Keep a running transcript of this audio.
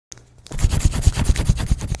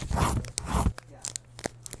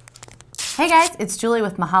Hey guys, it's Julie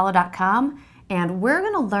with Mahalo.com, and we're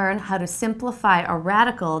going to learn how to simplify a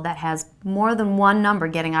radical that has more than one number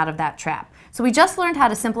getting out of that trap. So we just learned how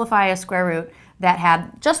to simplify a square root that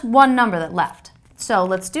had just one number that left. So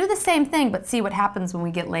let's do the same thing but see what happens when we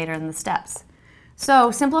get later in the steps. So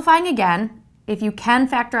simplifying again, if you can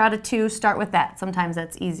factor out a 2, start with that. Sometimes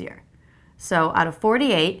that's easier. So out of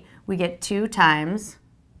 48, we get 2 times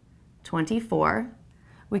 24.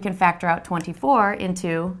 We can factor out 24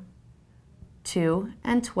 into 2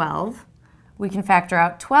 and 12. We can factor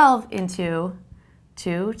out 12 into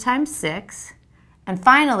 2 times 6. And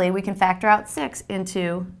finally, we can factor out 6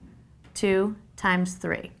 into 2 times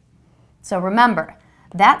 3. So remember,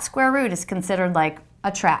 that square root is considered like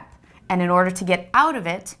a trap. And in order to get out of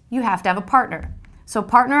it, you have to have a partner. So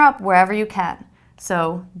partner up wherever you can.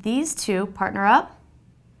 So these 2 partner up.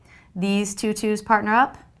 These 2 2's partner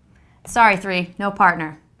up. Sorry, 3, no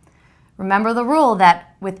partner. Remember the rule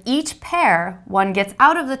that with each pair, one gets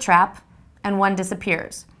out of the trap and one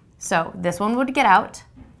disappears. So this one would get out,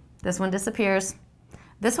 this one disappears,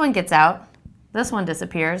 this one gets out, this one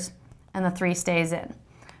disappears, and the 3 stays in.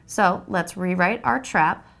 So let's rewrite our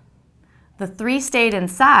trap. The 3 stayed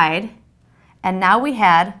inside, and now we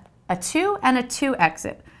had a 2 and a 2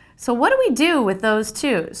 exit. So what do we do with those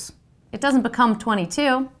 2's? It doesn't become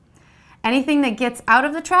 22. Anything that gets out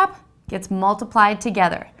of the trap gets multiplied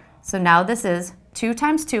together. So now this is 2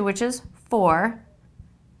 times 2, which is 4,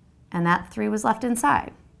 and that 3 was left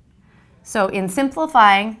inside. So in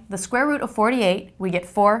simplifying the square root of 48, we get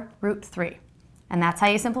 4 root 3. And that's how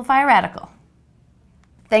you simplify a radical.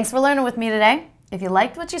 Thanks for learning with me today. If you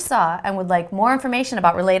liked what you saw and would like more information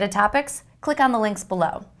about related topics, click on the links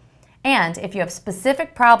below. And if you have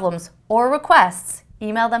specific problems or requests,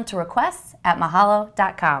 email them to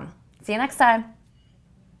requests@mahalo.com. See you next time.